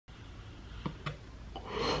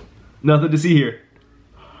Nothing to see here.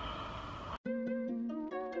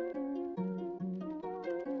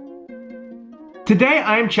 Today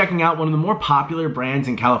I am checking out one of the more popular brands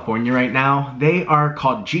in California right now. They are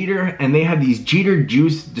called Jeeter, and they have these Jeeter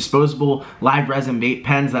Juice disposable live resin vape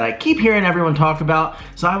pens that I keep hearing everyone talk about,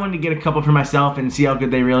 so I wanted to get a couple for myself and see how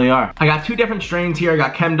good they really are. I got two different strains here. I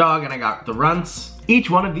got Chemdog and I got the Runts. Each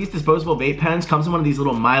one of these disposable vape pens comes in one of these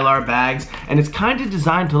little Mylar bags, and it's kind of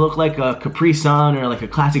designed to look like a Capri Sun or like a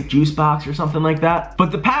classic juice box or something like that.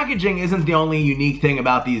 But the packaging isn't the only unique thing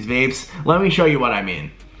about these vapes. Let me show you what I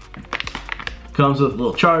mean. Comes with a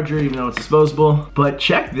little charger, even though it's disposable. But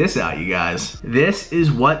check this out, you guys. This is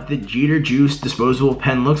what the Jeeter Juice disposable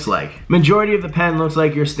pen looks like. Majority of the pen looks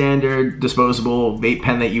like your standard disposable vape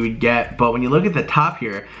pen that you would get, but when you look at the top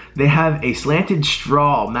here, they have a slanted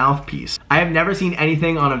straw mouthpiece. I have never seen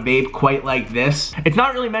anything on a vape quite like this. It's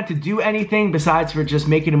not really meant to do anything besides for just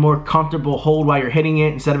making a more comfortable hold while you're hitting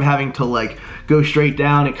it instead of having to like go straight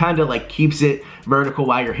down. It kind of like keeps it vertical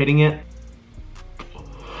while you're hitting it.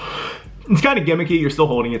 It's kind of gimmicky, you're still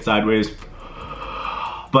holding it sideways,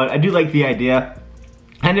 but I do like the idea,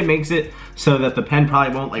 and it makes it so that the pen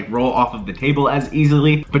probably won't like roll off of the table as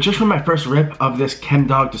easily. But just from my first rip of this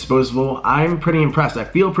Chemdog disposable, I'm pretty impressed. I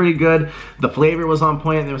feel pretty good. The flavor was on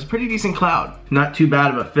point, and there was a pretty decent cloud. Not too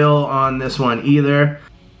bad of a fill on this one either.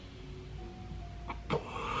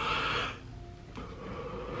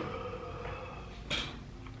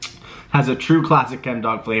 Has a true classic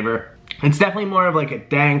Chemdog flavor. It's definitely more of like a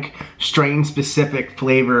dank, strain-specific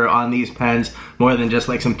flavor on these pens, more than just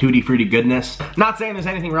like some tutti frutti goodness. Not saying there's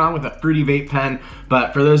anything wrong with a fruity vape pen,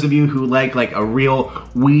 but for those of you who like a real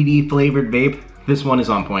weedy flavored vape, this one is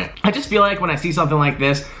on point. I just feel like when I see something like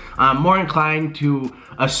this, I'm more inclined to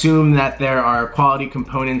assume that there are quality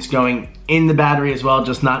components going in the battery as well,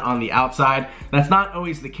 just not on the outside. That's not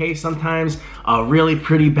always the case. Sometimes a really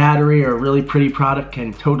pretty battery or a really pretty product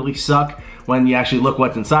can totally suck when you actually look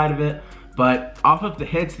what's inside of it. But off of the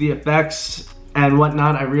hits, the effects, and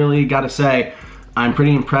whatnot, I really gotta say, I'm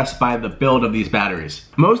pretty impressed by the build of these batteries.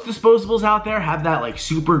 Most disposables out there have that like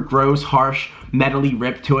super gross, harsh, metally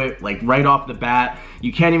rip to it, like right off the bat.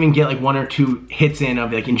 You can't even get like one or two hits in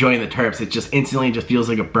of like enjoying the terps. It just instantly just feels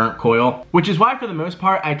like a burnt coil. Which is why for the most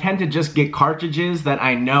part, I tend to just get cartridges that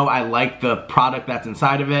I know I like the product that's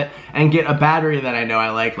inside of it, and get a battery that I know I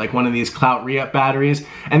like one of these Clout re-up batteries.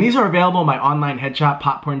 And these are available in my online head shop,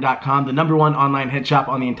 potporn.com, the #1 online head shop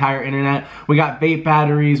on the entire internet. We got vape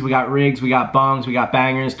batteries, we got rigs, we got bongs, we got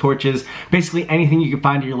bangers, torches, basically anything you can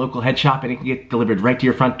find at your local head shop, and it can get delivered right to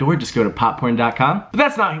your front door. Just go to potporn.com. But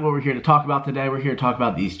that's not what we're here to talk about today. We're here to talk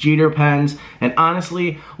about these Jeeter pens, and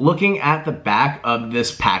honestly, looking at the back of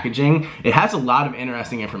this packaging, it has a lot of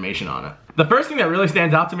interesting information on it. The first thing that really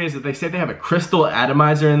stands out to me is that they say they have a crystal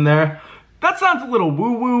atomizer in there. That sounds a little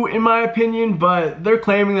woo-woo in my opinion, but they're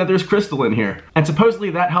claiming that there's crystal in here. And supposedly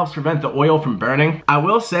that helps prevent the oil from burning. I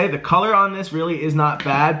will say the color on this really is not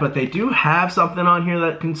bad, but they do have something on here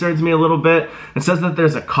that concerns me a little bit. It says that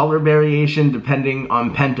there's a color variation depending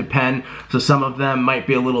on pen to pen. So some of them might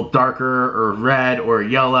be a little darker or red or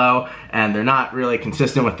yellow, and they're not really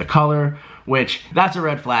consistent with the color, which that's a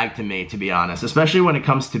red flag to me, to be honest. Especially when it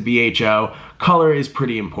comes to BHO, color is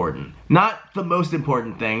pretty important. Not the most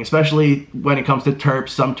important thing, especially when it comes to terps.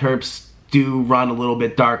 Some terps do run a little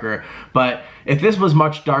bit darker, but if this was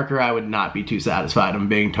much darker, I would not be too satisfied, I'm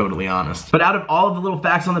being totally honest. But out of all of the little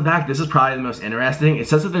facts on the back, this is probably the most interesting. It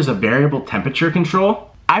says that there's a variable temperature control.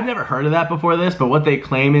 I've never heard of that before this, but what they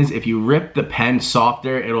claim is if you rip the pen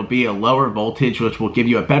softer, it'll be a lower voltage, which will give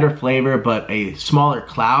you a better flavor, but a smaller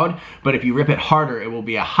cloud. But if you rip it harder, it will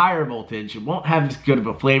be a higher voltage. It won't have as good of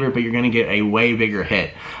a flavor, but you're gonna get a way bigger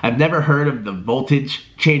hit. I've never heard of the voltage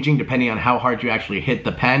changing depending on how hard you actually hit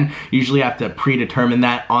the pen. You usually have to predetermine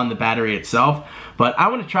that on the battery itself, but I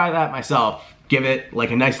wanna try that myself. Give it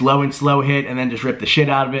like a nice low and slow hit, and then just rip the shit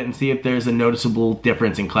out of it and see if there's a noticeable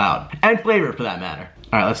difference in cloud. And flavor for that matter.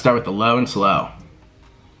 All right, let's start with the low and slow.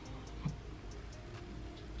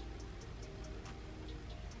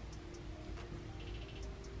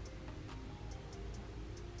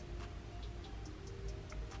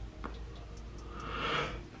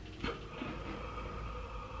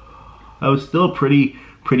 That was still a pretty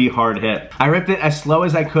hard hit. I ripped it as slow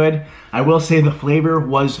as I could. I will say the flavor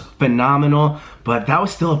was phenomenal, but that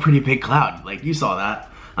was still a pretty big cloud. Like, you saw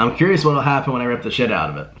that. I'm curious what'll happen when I rip the shit out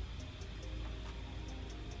of it.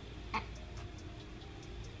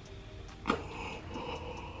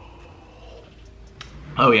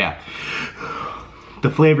 Oh yeah,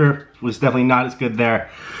 the flavor was definitely not as good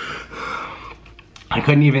there. I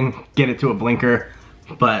couldn't even get it to a blinker,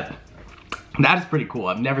 but That is pretty cool.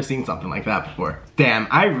 I've never seen something like that before. Damn,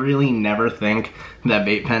 I really never think that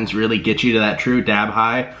vape pens really get you to that true dab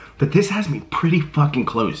high, but this has me pretty fucking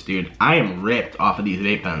close, dude. I am ripped off of these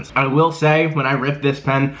vape pens. I will say, when I ripped this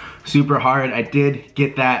pen super hard, I did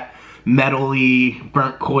get that metally,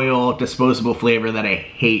 burnt coil, disposable flavor that I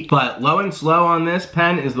hate. But low and slow on this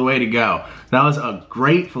pen is the way to go. That was a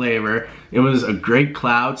great flavor. It was a great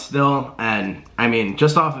cloud still, and I mean,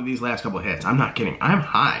 just off of these last couple of hits, I'm not kidding, I'm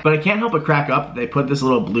high. But I can't help but crack up that they put this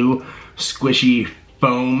little blue squishy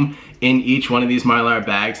foam in each one of these Mylar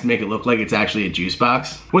bags to make it look like it's actually a juice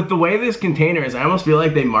box. With the way this container is, I almost feel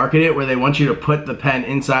like they market it where they want you to put the pen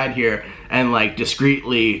inside here and like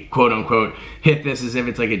discreetly, quote unquote, hit this as if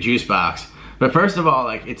it's like a juice box. But first of all,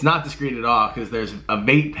 like, it's not discreet at all because there's a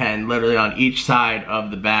vape pen literally on each side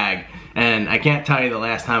of the bag. And I can't tell you the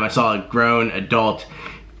last time I saw a grown adult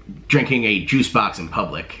drinking a juice box in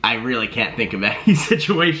public. I really can't think of any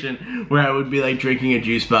situation where I would be like drinking a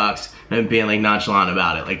juice box and being like nonchalant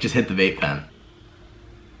about it. Like, just hit the vape pen.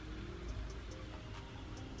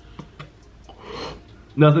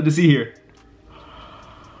 Nothing to see here.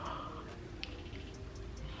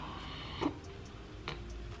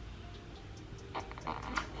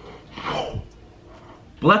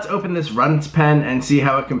 But let's open this Runts pen and see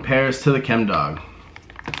how it compares to the ChemDog.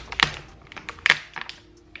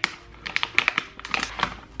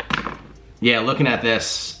 Yeah, looking at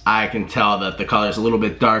this, I can tell that the color is a little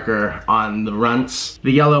bit darker on the Runts.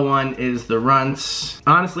 The yellow one is the Runts.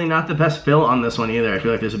 Honestly, not the best fill on this one either. I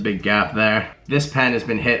feel like there's a big gap there. This pen has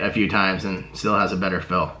been hit a few times and still has a better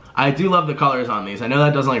fill. I do love the colors on these. I know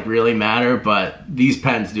that doesn't like really matter, but these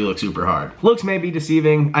pens do look super hard. Looks may be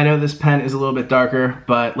deceiving. I know this pen is a little bit darker,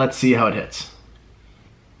 but let's see how it hits.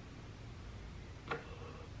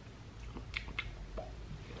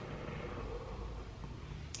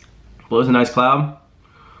 Blows a nice cloud.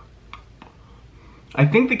 I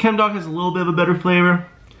think the ChemDog has a little bit of a better flavor,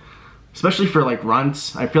 especially for like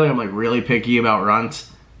Runts. I feel like I'm like really picky about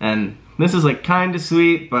Runts, and this is like kind of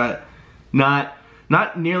sweet, but not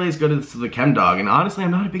nearly as good as the ChemDog. And honestly,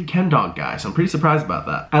 I'm not a big ChemDog guy, so I'm pretty surprised about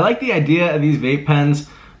that. I like the idea of these vape pens,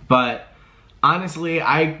 but honestly,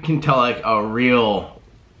 I can tell like a real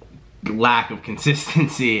lack of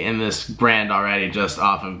consistency in this brand already just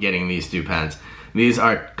off of getting these two pens. These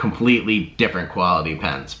are completely different quality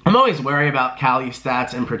pens. I'm always wary about cali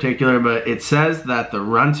stats in particular, but it says that the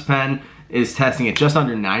Runts pen is testing at just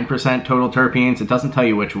under 9% total terpenes. It doesn't tell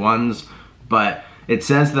you which ones, but it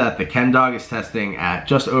says that the ChemDog is testing at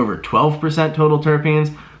just over 12% total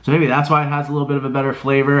terpenes, so maybe that's why it has a little bit of a better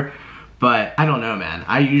flavor. But I don't know, man.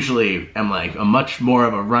 I usually am like a much more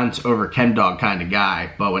of a Runts over ChemDog kind of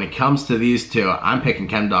guy, but when it comes to these two, I'm picking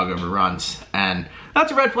ChemDog over Runts, and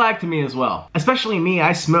that's a red flag to me as well. Especially me,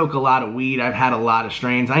 I smoke a lot of weed, I've had a lot of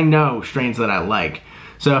strains, I know strains that I like.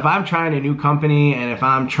 So if I'm trying a new company and if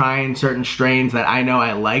I'm trying certain strains that I know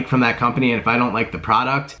I like from that company, and if I don't like the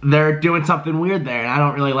product, they're doing something weird there and I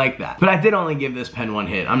don't really like that. But I did only give this pen one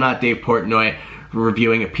hit. I'm not Dave Portnoy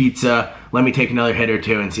reviewing a pizza. Let me take another hit or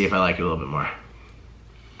two and see if I like it a little bit more.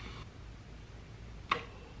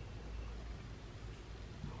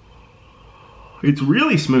 It's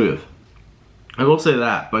really smooth. I will say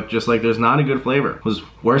that, but just like there's not a good flavor. It was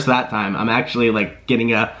worse that time. I'm actually like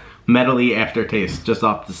getting a metally aftertaste just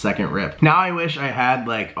off the second rip. Now I wish I had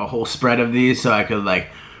like a whole spread of these so I could like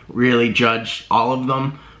really judge all of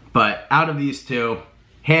them, but out of these two,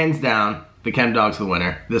 hands down, the ChemDog's the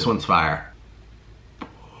winner. This one's fire.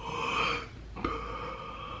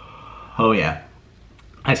 Oh yeah,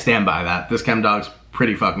 I stand by that. This ChemDog's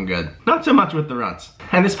pretty fucking good. Not so much with the Runts.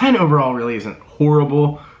 And this pen overall really isn't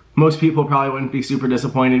horrible. Most people probably wouldn't be super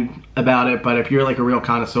disappointed about it, but if you're like a real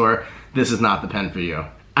connoisseur, this is not the pen for you.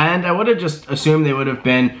 And I would have just assumed they would have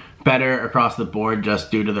been better across the board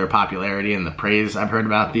just due to their popularity and the praise I've heard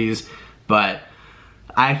about these, but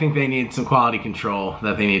I think they need some quality control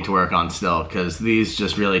that they need to work on still, because these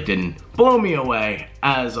just really didn't blow me away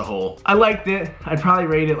as a whole. I liked it. I'd probably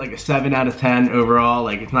rate it like a 7 out of 10 overall.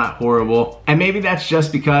 Like, it's not horrible. And maybe that's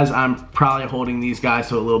just because I'm probably holding these guys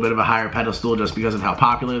to a little bit of a higher pedestal just because of how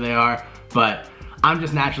popular they are, but I'm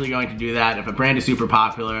just naturally going to do that. If a brand is super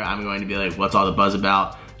popular, I'm going to be like, what's all the buzz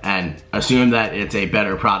about? And assume that it's a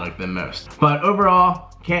better product than most. But overall,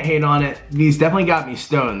 can't hate on it. These definitely got me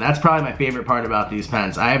stoned. That's probably my favorite part about these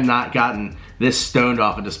pens. I have not gotten this stoned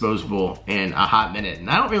off a Disposable in a hot minute. And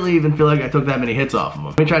I don't really even feel like I took that many hits off of them.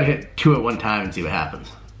 Let me try to hit 2 at one time and see what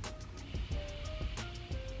happens.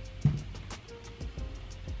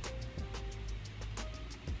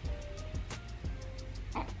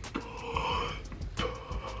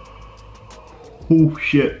 Oh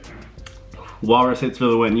shit. Walrus hits for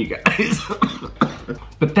the win, you guys.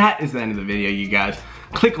 But that is the end of the video, you guys.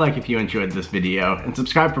 Click like if you enjoyed this video, and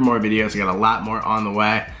subscribe for more videos. I got a lot more on the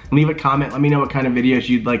way. Leave a comment, let me know what kind of videos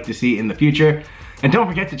you'd like to see in the future. And don't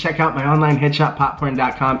forget to check out my online head shop,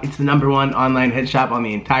 Potporn.com. It's the #1 online head shop on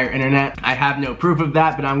the entire internet. I have no proof of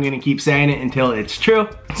that, but I'm gonna keep saying it until it's true.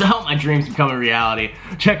 To help my dreams become a reality,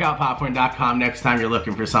 check out Potporn.com next time you're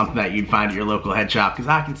looking for something that you'd find at your local head shop, because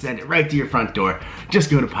I can send it right to your front door.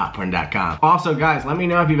 Just go to Potporn.com. Also, guys, let me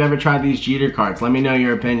know if you've ever tried these Jeeter carts. Let me know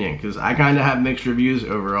your opinion, because I kind of have mixed reviews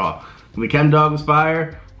overall. The Chem Dog was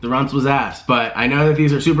fire. The Runts was ass, but I know that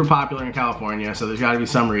these are super popular in California, so there's gotta be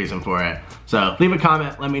some reason for it. So leave a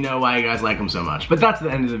comment, let me know why you guys like them so much. But that's the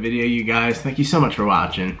end of the video, you guys. Thank you so much for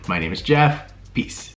watching. My name is Jeff. Peace.